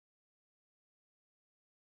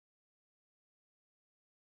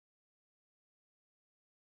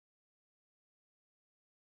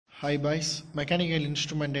Hi boys, mechanical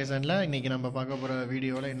instrumentation la இன்னைக்கு நம்ம பார்க்க போற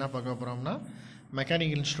வீடியோல என்ன பார்க்க போறோம்னா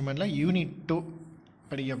mechanical instrumentல unit 2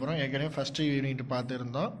 படிக்க போறோம். ஏற்கனவே ஃபர்ஸ்ட் யூனிட்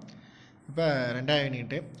பார்த்திருந்தோம். இப்போ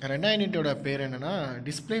ரெண்டாவது யூனிட்டோட பேர் என்னன்னா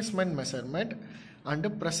displacement measurement and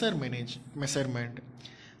pressure measurement.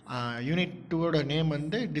 Unit 2 ஓட நேம்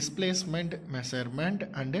வந்து displacement measurement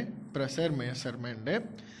and pressure measurement.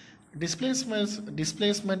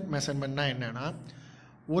 displacement measurement னா என்னன்னா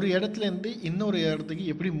ஒரு இடத்துலேருந்து இன்னொரு இடத்துக்கு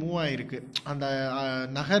எப்படி மூவ் ஆகிருக்கு அந்த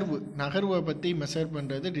நகர்வை பற்றி மெஷர்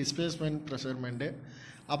பண்ணுறது டிஸ்பிளேஸ்மெண்ட் மெஷர்மெண்ட்டு.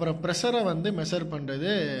 அப்புறம் ப்ரெஷரை வந்து மெஷர்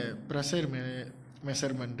பண்ணுறது ப்ரெஷர்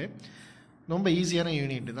மெஷர்மெண்ட்டு. ரொம்ப ஈஸியான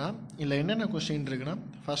யூனிட் தான். இல்லை என்னென்ன கொஸ்டின் இருக்குன்னா,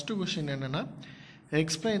 ஃபஸ்ட்டு கொஸ்டின் என்னென்னா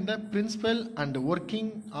explain the principal and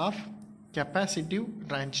working of capacitive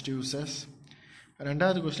டிரான்ஸ்டியூசர்ஸ்.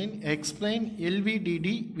 ரெண்டாவது question explain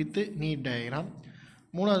LVDT with NEET diagram.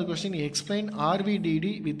 மூணாவது question explain ஆர்விடிடி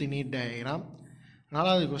with NEET diagram.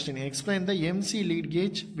 நாலாவது question explain the MC lead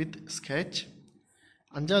gauge with sketch.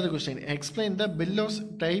 அஞ்சாவது question explain the bellows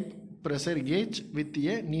type pressure gauge with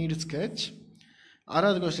A NEET sketch.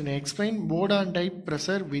 ஆறாவது question explain போர்டான் type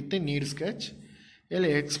pressure with NEET sketch. ஏழு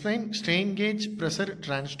explain strain gauge pressure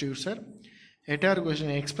transducer. எட்டாவது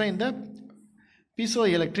question explain the piezo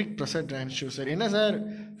electric pressure transducer. என்ன sir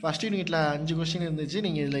first யூனிட்டில் 5 question இருந்துச்சு,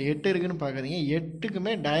 நீங்கள் இதில் 8 இருக்குதுன்னு பார்க்காதீங்க.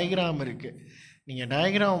 8க்குமே டயக்ராம் இருக்குது. நீங்கள்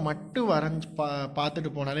டயக்ராம் மட்டும் வரைஞ்சி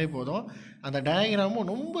பார்த்துட்டு போனாலே போதும். அந்த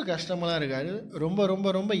டயக்ராமும் ரொம்ப கஷ்டமாக இருக்காது, ரொம்ப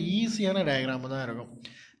ரொம்ப ரொம்ப ஈஸியான டயக்ராமு தான் இருக்கும்.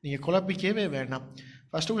 நீங்கள் குழப்பிக்கவே வேண்டாம்.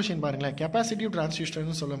 ஃபஸ்ட்டு கொஸ்டின் பாருங்களேன், கெப்பாசிட்டிவ்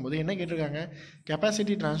டிரான்ஸ்டியூசர்னு சொல்லும்போது என்ன கேட்டிருக்காங்க,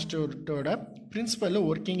 கெப்பாசிட்டி டிரான்ஸ்டியூட்டரோட பிரின்சிபலில்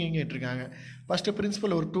ஒர்க்கிங் கேட்டிருக்காங்க. ஃபஸ்ட்டு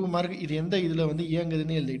பிரின்சிபல் ஒரு 2 மார்க், இது எந்த இதில் வந்து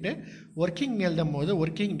இயங்குதுன்னு எழுதிட்டு ஒர்க்கிங் எழுதும் போது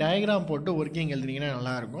ஒர்க்கிங் டயக்ராம் போட்டு ஒர்க்கிங் எழுதினீங்கன்னா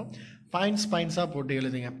நல்லாயிருக்கும். பாயிண்ட்ஸாக போட்டு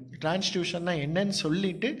எழுதுங்க. டிரான்ஸ்டியூஷன்னா என்னன்னு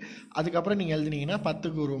சொல்லிவிட்டு அதுக்கப்புறம் நீங்கள் எழுதினீங்கன்னா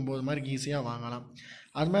 10க்கு ஒரு 9 மார்க் ஈஸியாக வாங்கலாம்.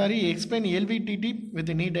 அது மாதிரி explain LVDT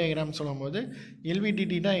with NEET diagram சொல்லும்போது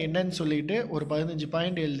எல்விடிடினா என்னன்னு சொல்லிவிட்டு ஒரு 15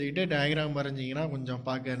 பாயிண்ட் எழுதிட்டு டயக்ராம் வரைஞ்சிங்கன்னா கொஞ்சம்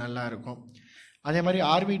பார்க்க நல்லாயிருக்கும். அதே மாதிரி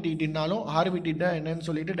ஆர்விடிடினாலும் ஆர்விடினா என்னன்னு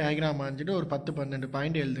சொல்லிட்டு டயக்ராம் வரைஞ்சிட்டு ஒரு 10-12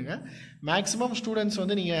 பாயிண்ட் எழுதுங்க. மேக்ஸிமம் ஸ்டூடெண்ட்ஸ்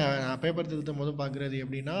வந்து நீங்கள் பேப்பர் திருத்தும் போது பார்க்குறது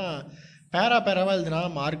எப்படின்னா பேராவாக எழுதுனா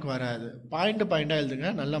மார்க் வராது, பாயிண்ட்டாக எழுதுங்க,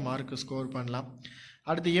 நல்ல மார்க் ஸ்கோர் பண்ணலாம்.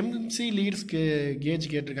 அடுத்து எம்சி லீட்ஸ் கேஜ்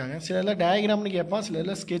கேட்டிருக்காங்க. சில டயக்ராம்னு கேட்பான்,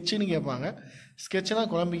 சில ஸ்கெட்சுன்னு கேட்பாங்க. ஸ்கெட்சுனா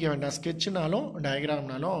குழம்பிக்க வேண்டாம், ஸ்கெட்சுனாலும்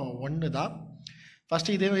டயக்ராம்னாலும் ஒன்று தான்.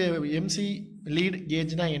 ஃபஸ்ட்டு இதே எம்சி லீட்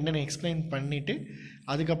கேஜ்னால் என்னென்னு எக்ஸ்பிளைன் பண்ணிவிட்டு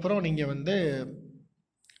அதுக்கப்புறம் நீங்கள் வந்து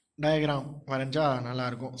டயக்ராம் வரைஞ்சா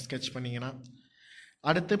நல்லாயிருக்கும் ஸ்கெட்ச் பண்ணிங்கன்னா.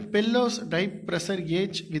 அடுத்து bellows type pressure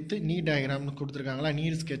gauge with NEET டயக்ராம்னு கொடுத்துருக்காங்களா,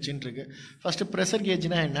 நீட் ஸ்கெட்சுன்னு இருக்குது. ஃபஸ்ட்டு ப்ரெஷர்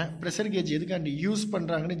கேஜ்னால் என்ன, ப்ரெஷர் கேஜ் எதுக்காண்டி யூஸ்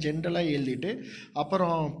பண்ணுறாங்கன்னு ஜென்ரலாக எழுதிட்டு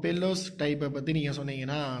அப்புறம் பெல்லோஸ் டைப்பை பற்றி நீங்கள்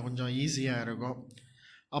சொன்னீங்கன்னா கொஞ்சம் ஈஸியாக இருக்கும்.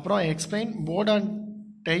 அப்புறம் explain போர்டான்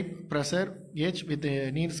type pressure gauge with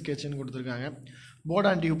NEET ஸ்கெட்சுன்னு கொடுத்துருக்காங்க.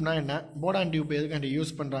 போர்டான் டியூப்னா என்ன, போர்டான் டியூப் எதுக்காண்டி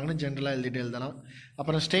யூஸ் பண்ணுறாங்கன்னு ஜென்ரலாக எழுதலாம்.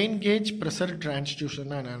 அப்புறம் ஸ்ட்ரெயின் கேஜ் ப்ரெஷர்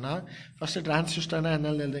டிரான்ஸ்டியூஷர்னா என்னென்னா, ஃபஸ்ட்டு டிரான்ஸ்டியூஷர்னா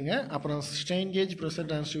என்னென்னு எழுதுங்க. அப்புறம் ஸ்ட்ரெயின் கேஜ் ப்ரெஷர்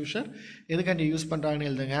டிரான்ஸ்டியூஷர் எதுக்காண்டி யூஸ் பண்ணுறாங்கன்னு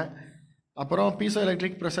எழுதுங்க. அப்புறம் பீசோ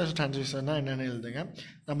எலக்ட்ரிக் ப்ரெஷர் டிரான்ஸ்டியூசர்னா என்னென்னு எழுதுங்க.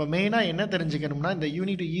 நம்ம மெயினாக என்ன தெரிஞ்சுக்கணும்னா, இந்த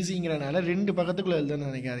யூனிட் ஈஸிங்கிறனால 2 பக்கத்துக்குள்ளே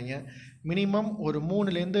எழுதுன்னு நினைக்காதீங்க. மினிமம் ஒரு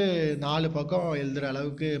 3லேருந்து 4 பக்கம் எழுதுகிற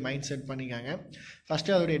அளவுக்கு மைண்ட் செட் பண்ணிக்காங்க.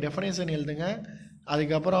 ஃபஸ்ட்டு அதோடைய டெஃபினேஷன் எழுதுங்க.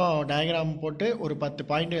 அதுக்கப்புறம் டயக்ராம் போட்டு ஒரு 10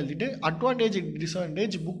 பாயிண்ட் எழுதிட்டு அட்வான்டேஜ்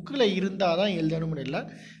டிஸ்அட்வான்டேஜ் புக்கில் இருந்தால் தான் எழுதணும்னு இல்லை,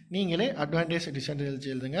 நீங்களே அட்வான்டேஜ் டிஸ்அட்வான்டேஜ்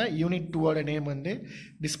எழுதுங்க. யூனிட் 2ஓட நேம் வந்து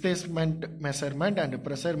displacement measurement and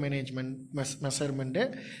pressure measurement.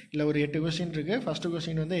 இல்லை ஒரு 8 கொஸ்டின் இருக்குது. ஃபஸ்ட்டு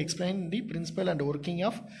கொஸ்டின் வந்து explain the principal and working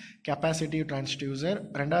of capacitive transducer.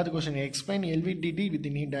 ரெண்டாவது question explain LVDT with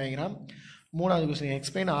NEET diagram. மூணாவது question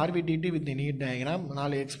explain ஆர்விடிடி with NEET diagram.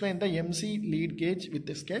 4 explain the MC lead gauge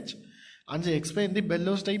with sketch. 5 explain the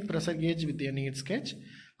bellows type pressure gauge with a need sketch.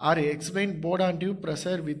 6 explain board on tube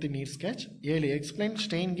pressure with need sketch. 7 explain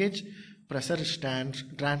strain gauge pressure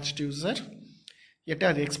transducer.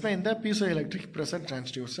 8 explain the piezoelectric pressure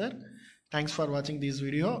transducer. Thanks for watching this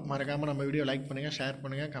video. மறக்காம நம்ம video like பண்ணுங்கள், share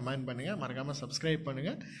பண்ணுங்கள், comment பண்ணுங்கள், மறக்காமல் subscribe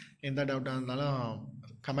பண்ணுங்கள். எந்த டவுட்டாக இருந்தாலும்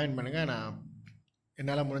கமெண்ட் பண்ணுங்கள். நான்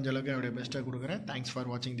என்னால் முடிஞ்ச அளவுக்கு என்னுடைய பெஸ்ட்டாக கொடுக்குறேன். தேங்க்ஸ்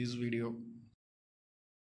ஃபார் வாட்சிங் திஸ் வீடியோ.